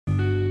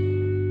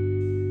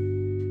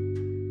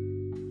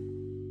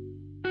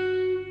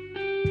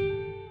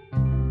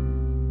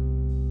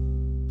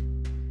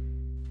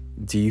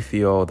Do you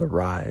feel the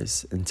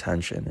rise in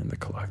tension in the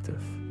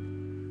collective?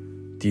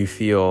 Do you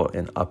feel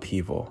an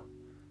upheaval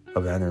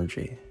of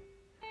energy?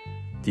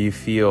 Do you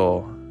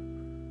feel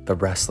the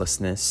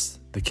restlessness,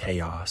 the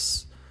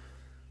chaos,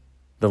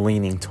 the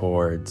leaning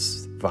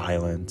towards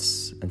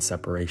violence and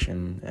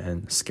separation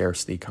and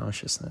scarcity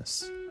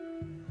consciousness?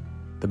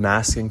 The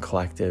masculine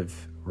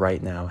collective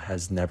right now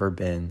has never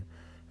been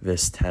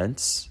this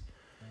tense,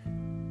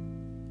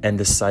 and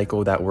the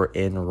cycle that we're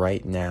in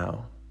right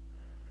now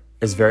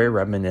is very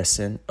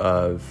reminiscent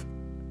of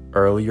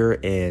earlier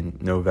in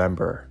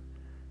November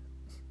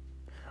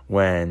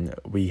when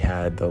we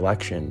had the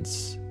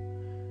elections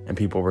and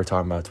people were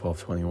talking about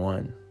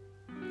 12/21.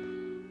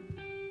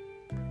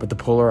 But the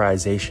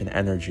polarization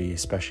energy,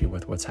 especially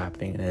with what's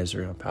happening in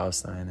Israel and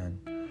Palestine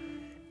and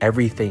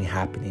everything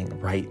happening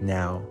right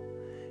now,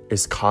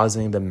 is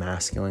causing the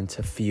masculine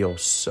to feel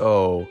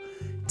so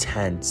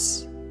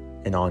tense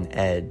and on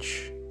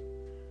edge.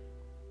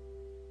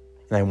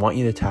 And I want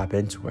you to tap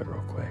into it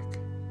real quick,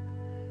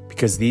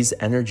 because these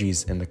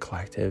energies in the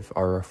collective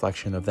are a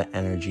reflection of the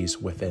energies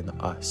within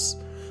us.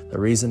 The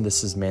reason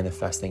this is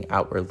manifesting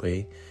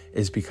outwardly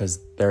is because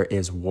there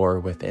is war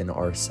within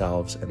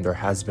ourselves, and there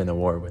has been a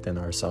war within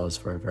ourselves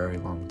for a very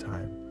long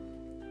time.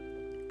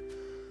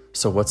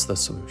 So what's the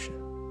solution?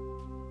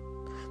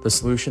 The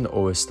solution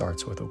always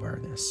starts with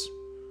awareness.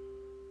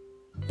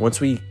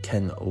 Once we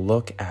can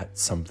look at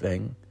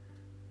something,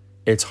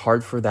 it's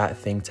hard for that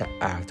thing to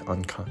act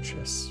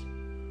unconscious.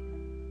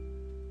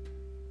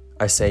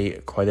 I say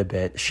quite a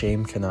bit,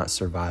 shame cannot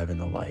survive in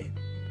the light.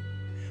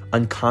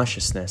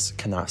 Unconsciousness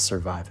cannot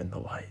survive in the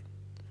light.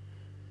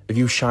 If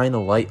you shine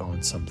a light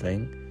on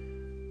something,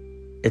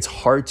 it's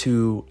hard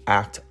to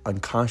act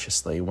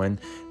unconsciously. When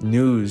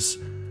news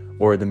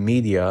or the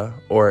media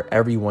or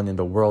everyone in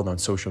the world on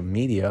social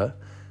media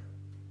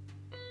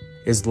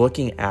is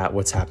looking at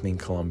what's happening in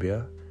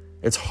Colombia,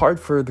 it's hard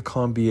for the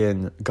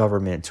Colombian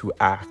government to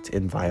act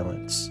in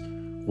violence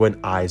when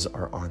eyes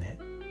are on it.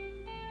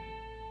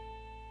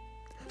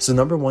 So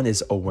number one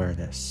is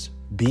awareness.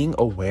 Being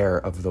aware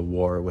of the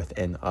war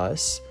within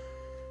us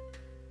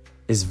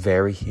is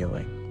very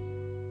healing.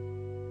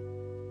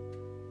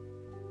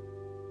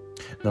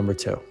 Number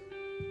two,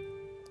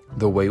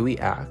 the way we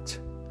act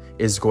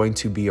is going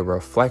to be a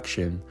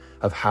reflection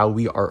of how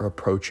we are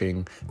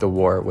approaching the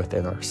war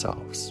within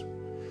ourselves.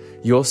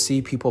 You'll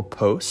see people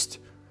post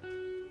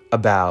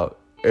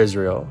about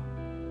Israel,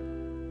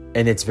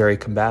 and it's very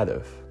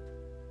combative.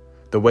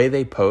 The way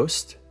they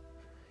post,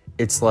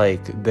 it's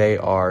like they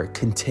are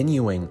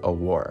continuing a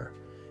war,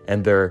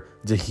 and they're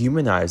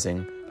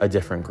dehumanizing a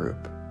different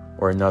group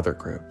or another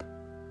group.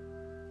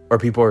 Or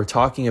people are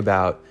talking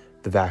about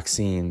the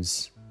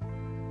vaccines,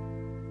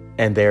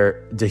 and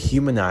they're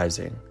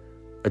dehumanizing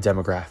a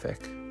demographic.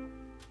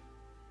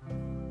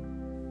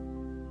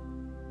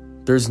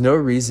 There's no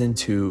reason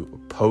to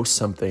post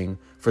something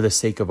for the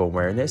sake of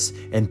awareness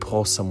and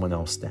pull someone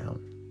else down.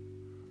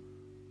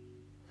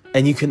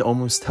 And you can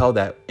almost tell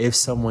that if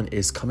someone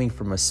is coming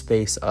from a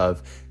space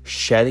of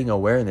shedding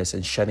awareness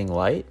and shedding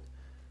light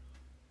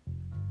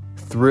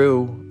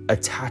through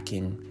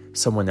attacking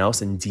someone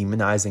else and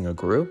demonizing a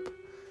group,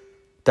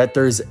 that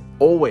there's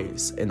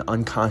always an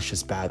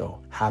unconscious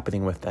battle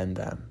happening within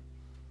them.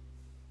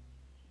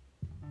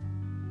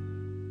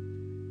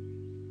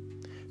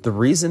 The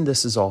reason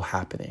this is all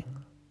happening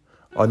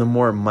on a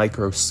more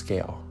micro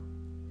scale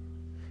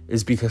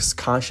is because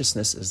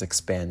consciousness is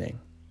expanding.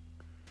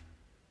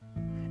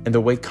 And the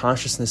way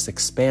consciousness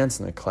expands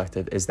in the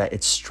collective is that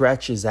it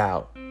stretches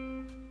out.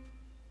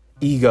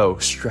 Ego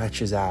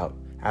stretches out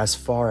as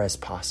far as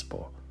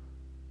possible.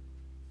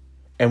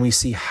 And we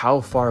see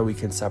how far we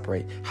can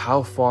separate,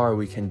 how far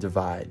we can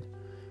divide,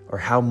 or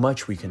how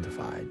much we can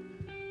divide,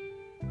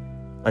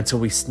 until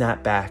we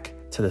snap back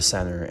to the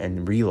center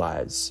and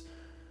realize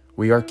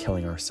we are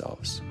killing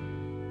ourselves.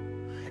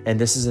 And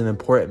this is an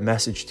important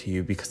message to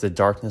you because the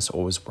darkness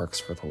always works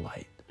for the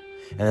light.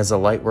 And as a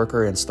light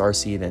worker and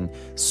starseed and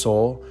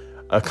soul,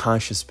 a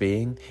conscious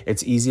being,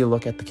 it's easy to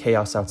look at the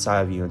chaos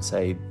outside of you and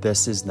say,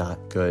 this is not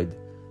good.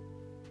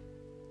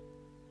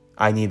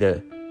 I need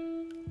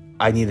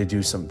to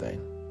do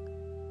something.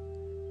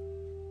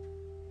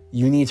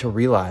 You need to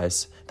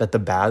realize that the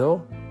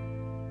battle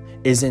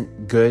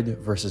isn't good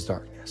versus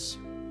darkness,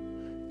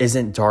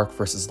 isn't dark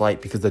versus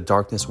light, because the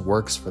darkness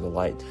works for the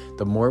light.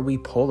 The more we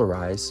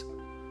polarize,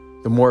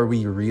 the more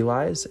we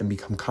realize and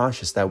become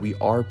conscious that we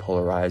are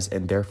polarized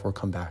and therefore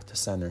come back to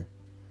center.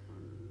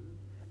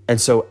 And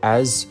so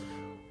as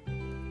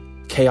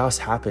chaos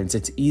happens,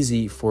 it's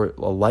easy for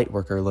a light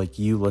worker like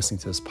you listening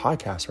to this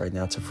podcast right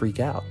now to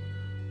freak out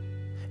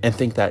and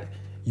think that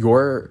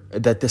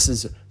this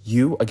is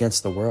you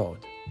against the world,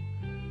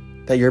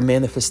 that your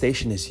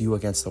manifestation is you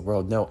against the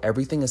world. No,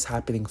 everything is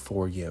happening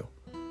for you.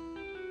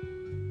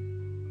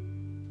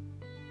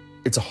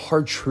 It's a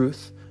hard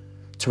truth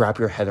to wrap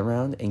your head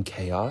around in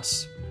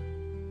chaos,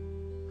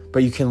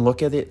 but you can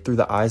look at it through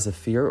the eyes of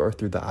fear or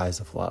through the eyes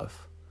of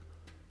love.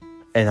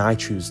 And I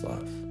choose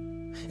love,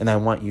 and I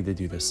want you to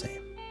do the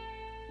same.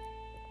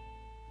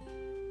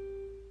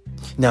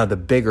 Now, the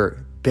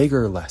bigger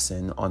bigger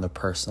lesson on the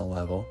personal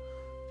level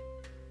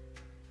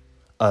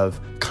of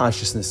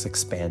consciousness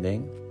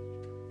expanding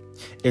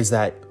is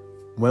that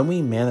when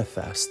we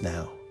manifest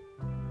now,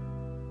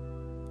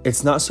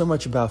 it's not so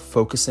much about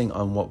focusing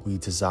on what we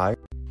desire.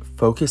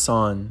 Focus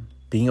on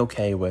being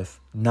okay with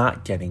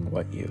not getting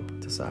what you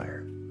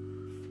desire.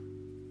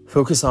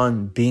 Focus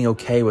on being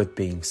okay with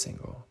being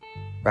single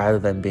rather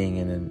than being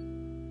in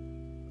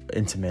an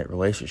intimate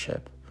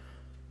relationship.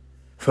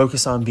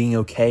 Focus on being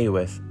okay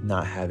with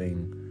not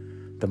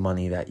having the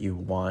money that you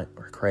want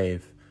or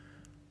crave,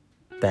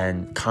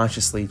 than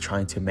consciously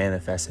trying to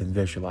manifest and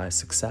visualize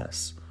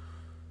success.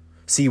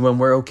 See, when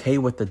we're okay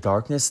with the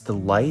darkness, the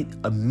light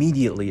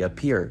immediately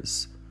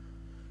appears.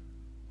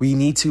 We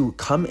need to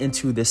come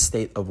into this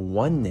state of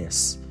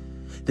oneness.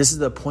 This is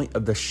the point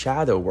of the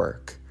shadow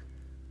work,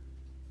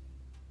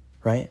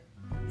 right?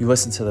 You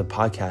listened to the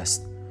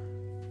podcast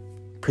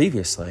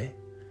previously.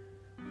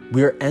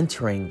 We're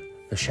entering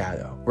the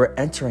shadow. We're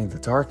entering the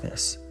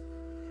darkness.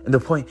 And the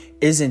point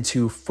isn't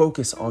to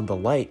focus on the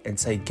light and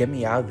say, get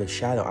me out of the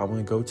shadow, I want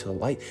to go to the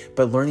light,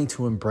 but learning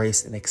to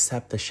embrace and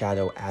accept the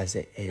shadow as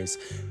it is.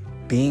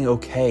 Being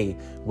okay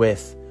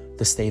with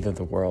the state of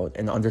the world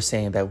and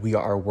understanding that we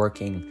are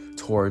working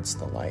towards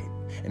the light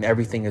and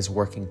everything is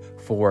working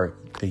for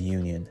the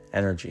union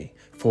energy,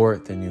 for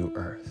the new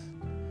earth.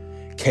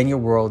 Can your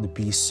world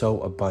be so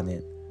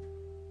abundant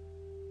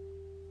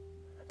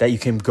that you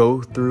can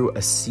go through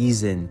a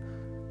season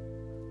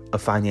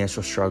of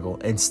financial struggle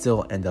and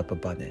still end up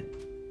abundant?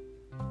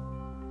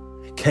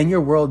 Can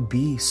your world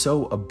be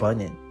so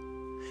abundant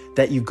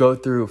that you go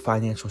through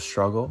financial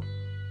struggle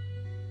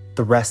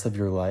the rest of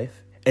your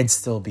life and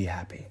still be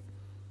happy?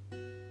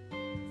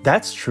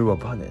 That's true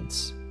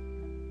abundance.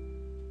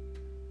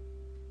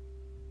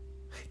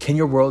 Can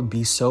your world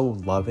be so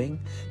loving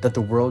that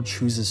the world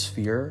chooses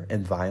fear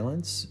and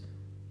violence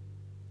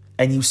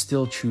and you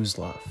still choose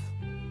love?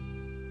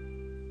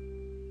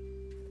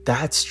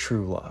 That's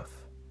true love.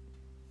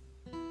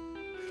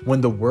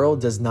 When the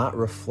world does not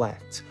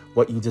reflect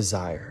what you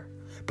desire,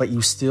 but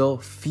you still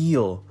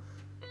feel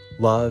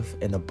love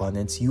and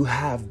abundance, you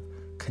have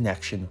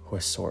connection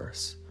with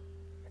Source.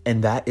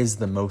 And that is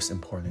the most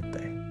important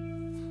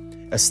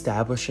thing.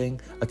 Establishing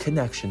a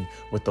connection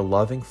with the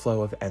loving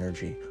flow of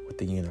energy with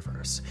the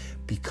universe.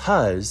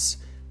 Because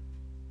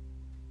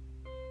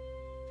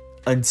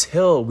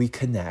until we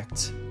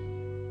connect,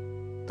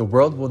 the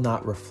world will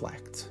not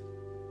reflect.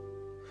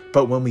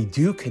 But when we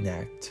do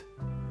connect,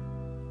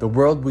 the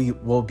world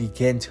will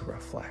begin to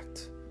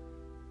reflect.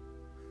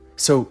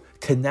 So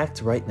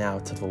connect right now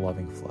to the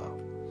loving flow.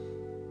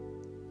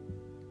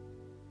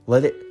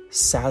 Let it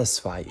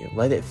satisfy you.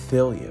 Let it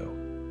fill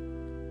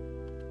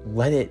you.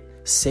 Let it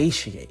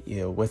satiate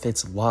you with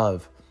its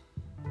love,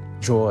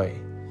 joy,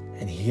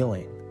 and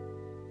healing.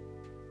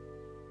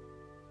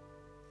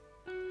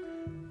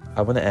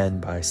 I want to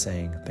end by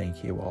saying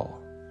thank you all.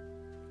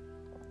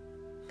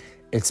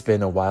 It's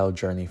been a wild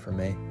journey for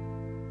me.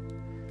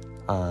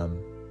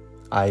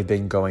 I've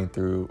been going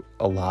through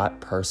a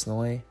lot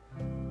personally,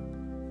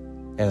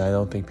 and I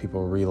don't think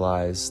people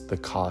realize the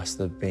cost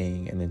of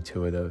being an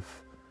intuitive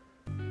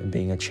and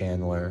being a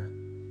channeler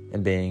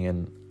and being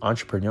an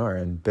entrepreneur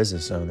and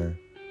business owner.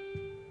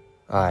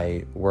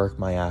 I work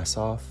my ass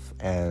off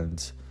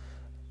and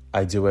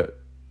I do it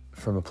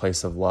from a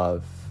place of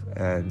love,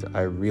 and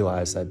I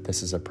realize that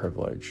this is a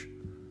privilege.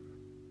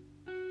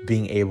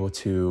 Being able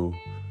to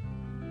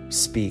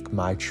speak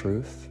my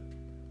truth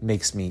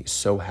makes me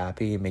so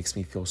happy. It makes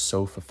me feel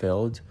so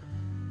fulfilled.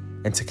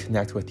 And to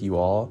connect with you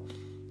all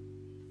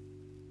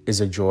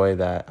is a joy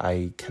that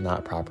I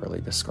cannot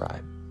properly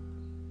describe.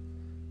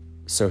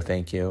 So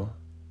thank you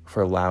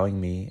for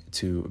allowing me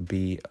to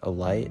be a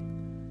light.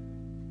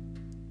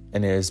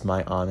 And it is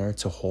my honor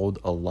to hold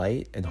a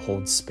light and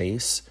hold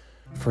space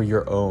for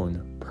your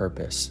own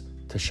purpose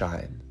to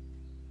shine.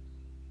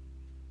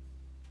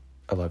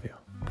 I love you.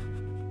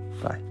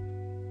 Bye.